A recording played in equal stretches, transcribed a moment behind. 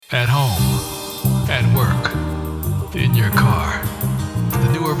in your car,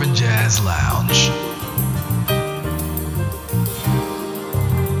 the New Urban Jazz Lounge.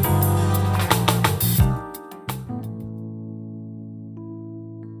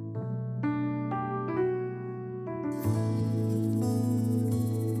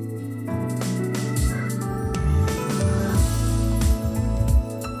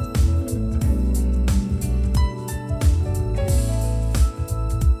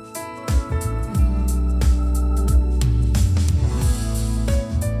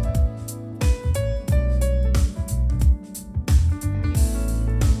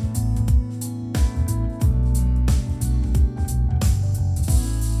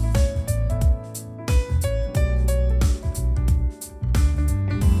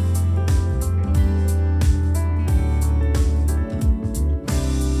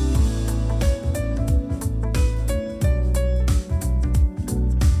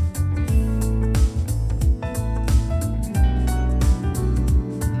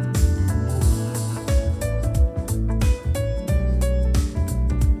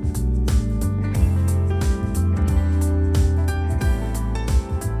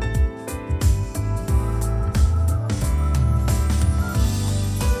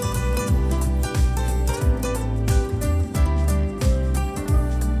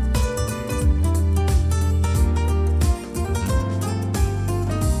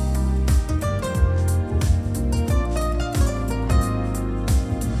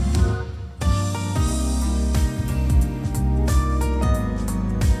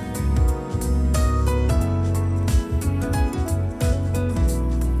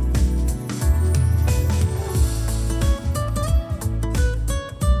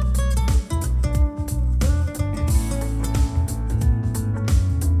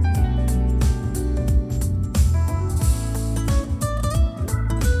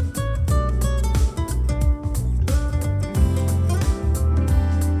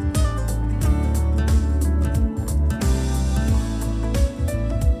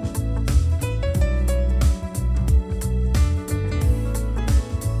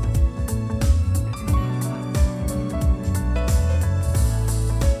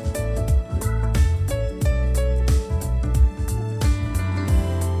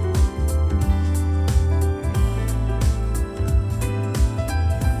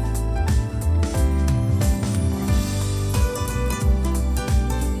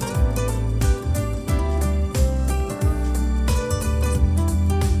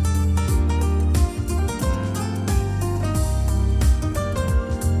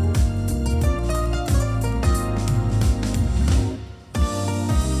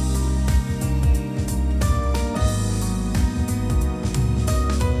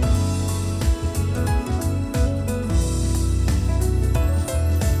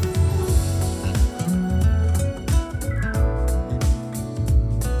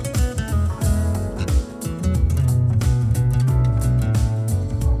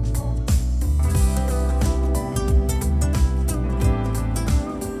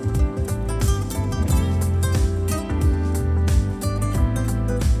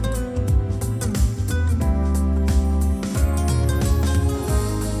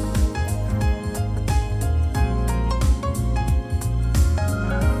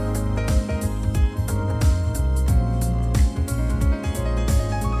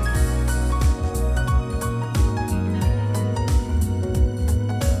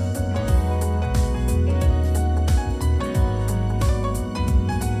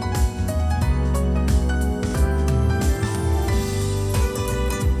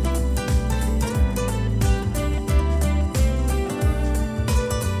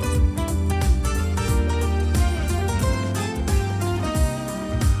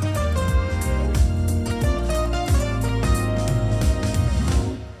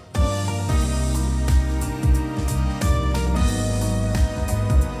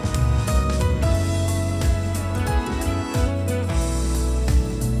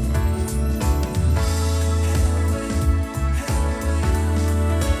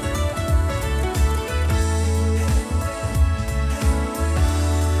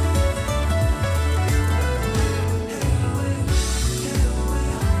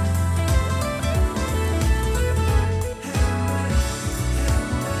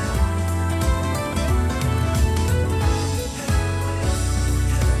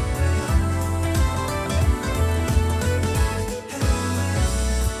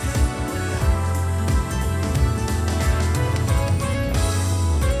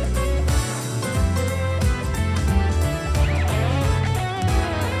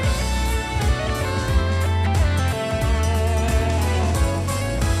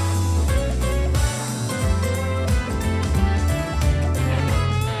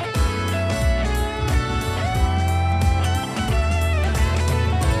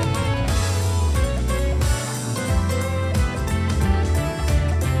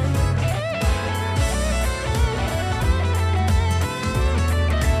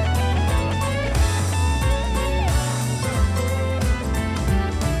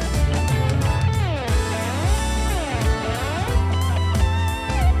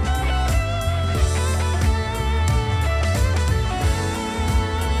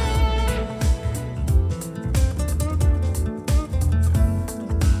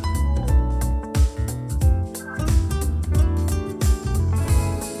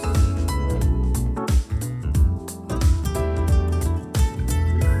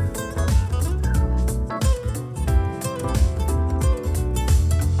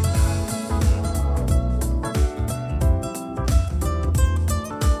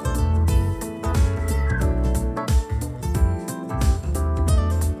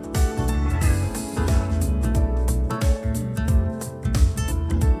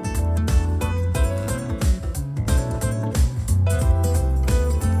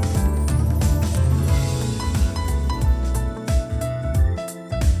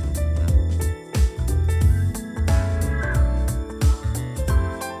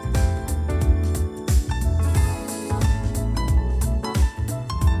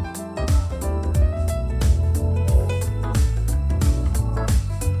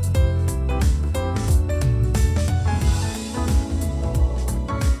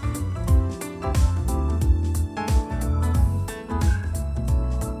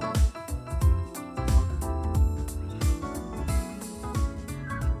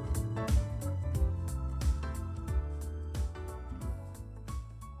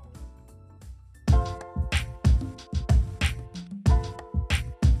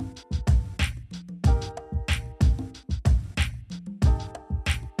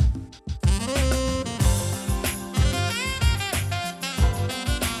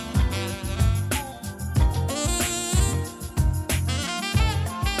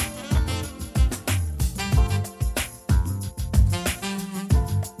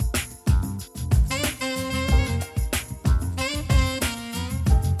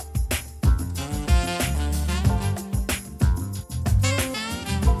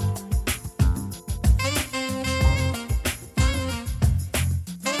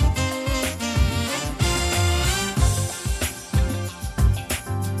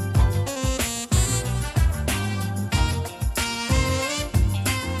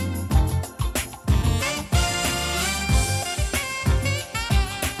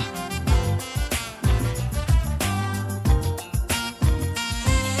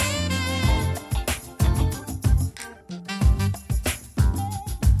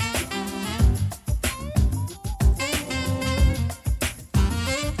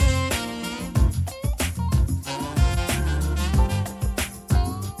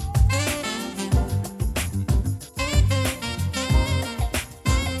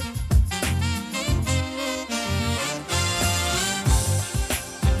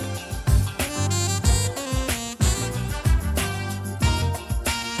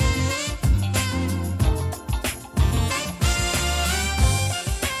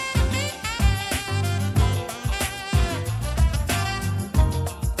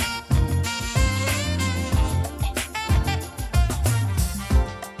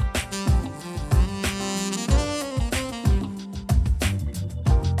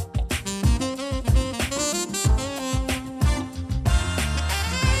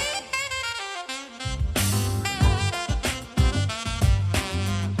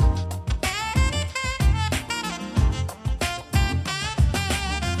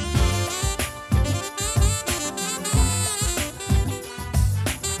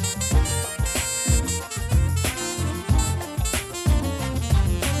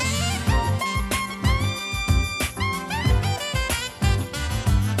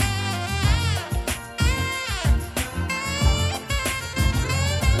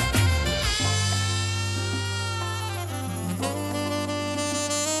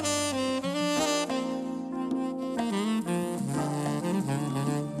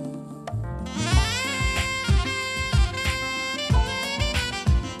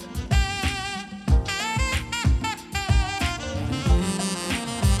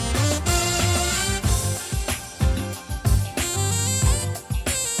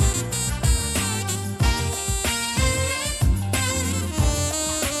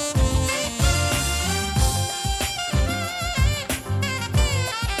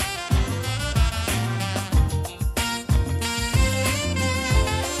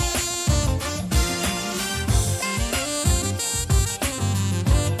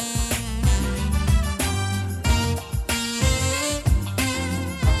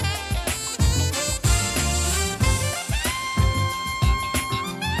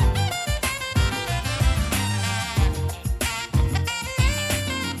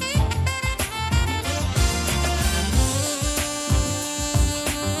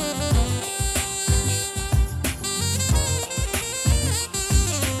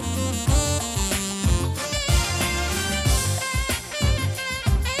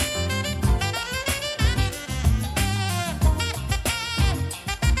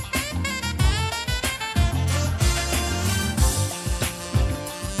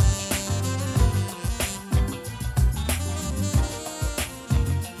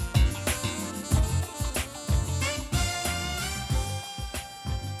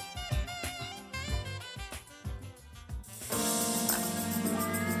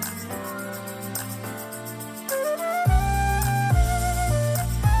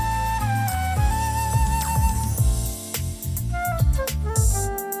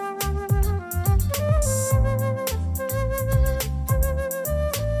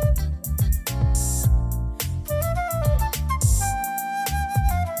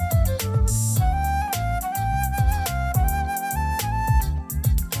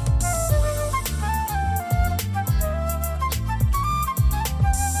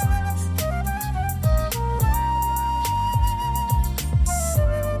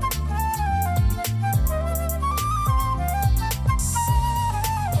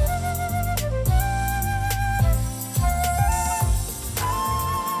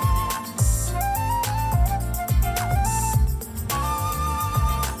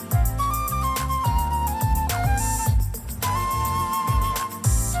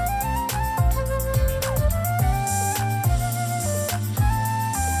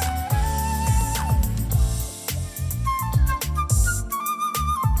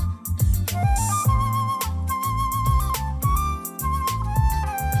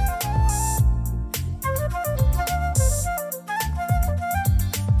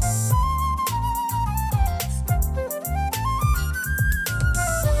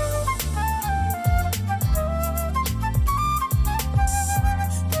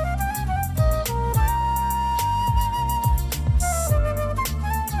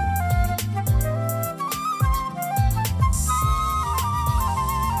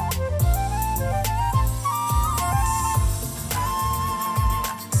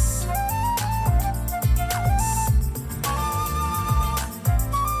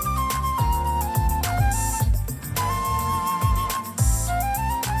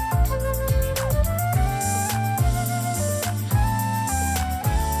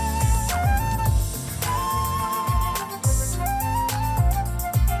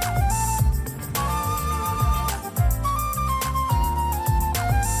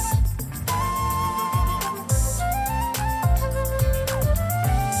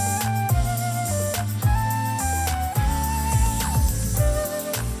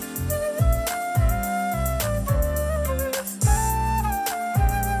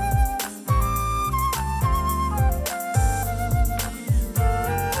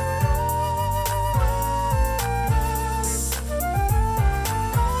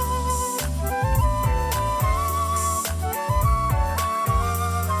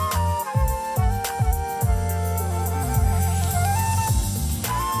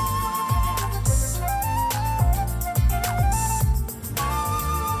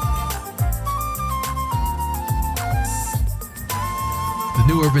 The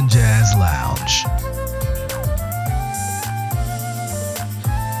New Urban Jazz Lounge.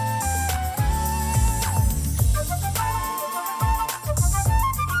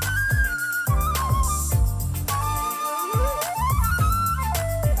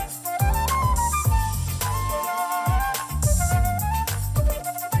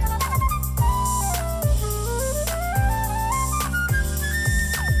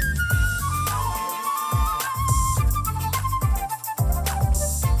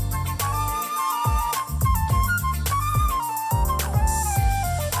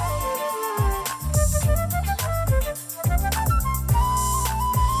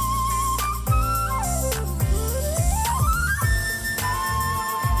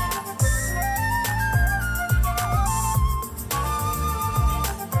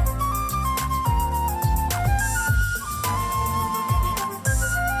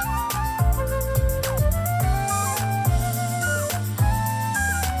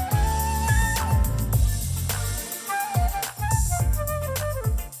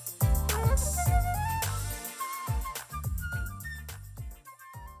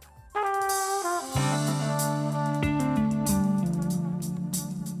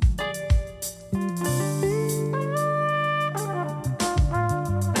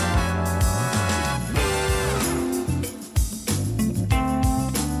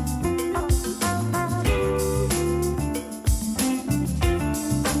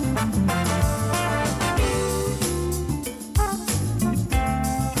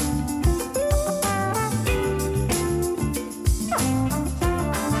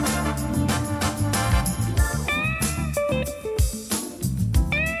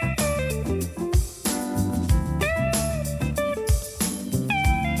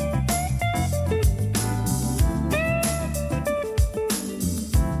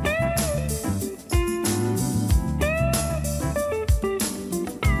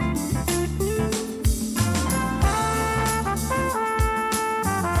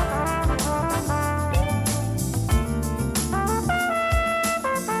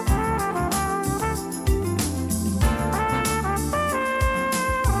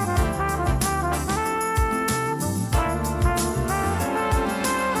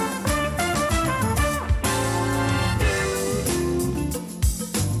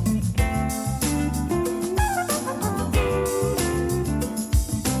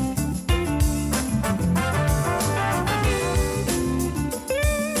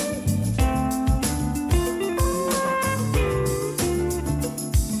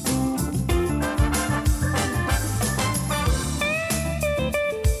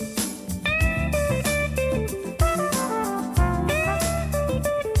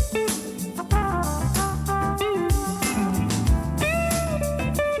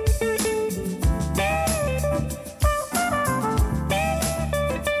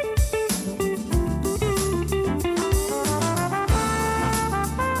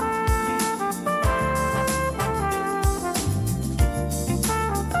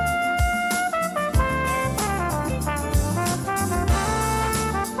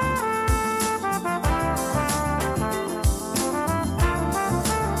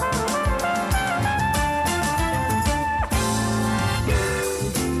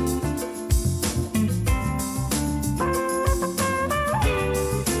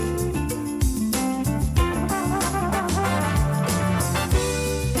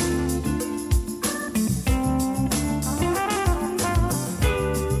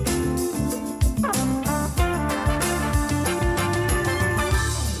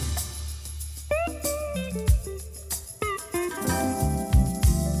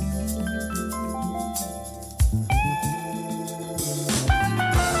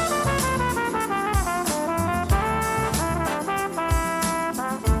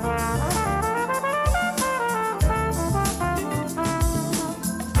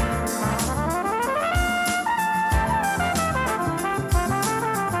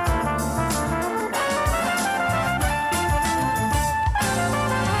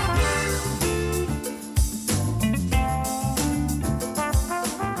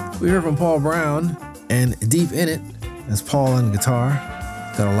 We heard from Paul Brown and Deep in It. That's Paul on guitar.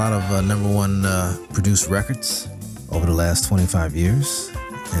 Got a lot of #1 produced records over the last 25 years.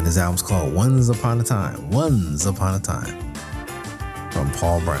 And his album's called Once Upon a Time. Once Upon a Time. From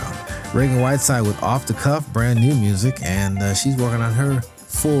Paul Brown. Ragan Whiteside with Off the Cuff, brand new music. And she's working on her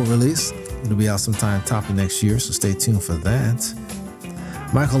full release. It'll be out sometime top of next year, so stay tuned for that.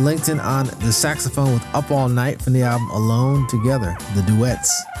 Michael Lington on the saxophone with Up All Night from the album Alone Together, the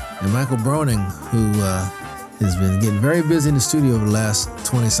duets. And Michael Broening, who has been getting very busy in the studio over the last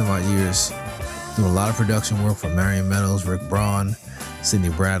 20 some odd years, doing a lot of production work for Marion Meadows, Rick Braun, Sidney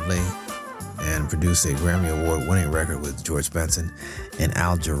Bradley and produced a Grammy Award-winning record with George Benson and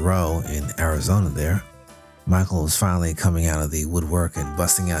Al Jarreau in Arizona there. Michael is finally coming out of the woodwork and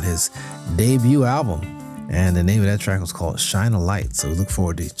busting out his debut album. And the name of that track was called Shine a Light. So we look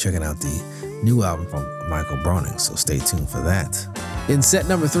forward to checking out the new album from Michael Broening. So stay tuned for that. In set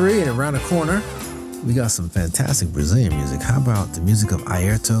number 3 and around the corner, we got some fantastic Brazilian music. How about the music of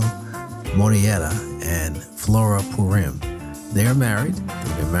Airto, Morieta, and Flora Purim? They are married.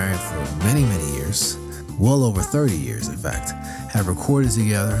 They've been married for many, many years. Well over 30 years, in fact. Have recorded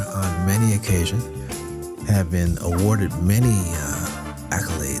together on many occasions. Have been awarded many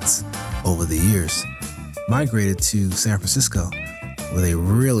accolades over the years. Migrated to San Francisco, where they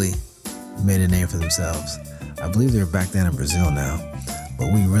really made a name for themselves. I believe they're back down in Brazil now,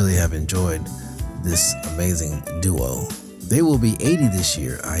 but we really have enjoyed this amazing duo. They will be 80 this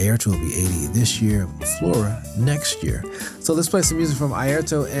year. Airto will be 80 this year, Flora next year. So let's play some music from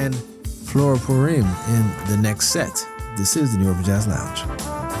Airto and Flora Purim in the next set. This is the New Urban Jazz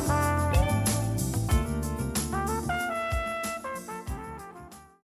Lounge.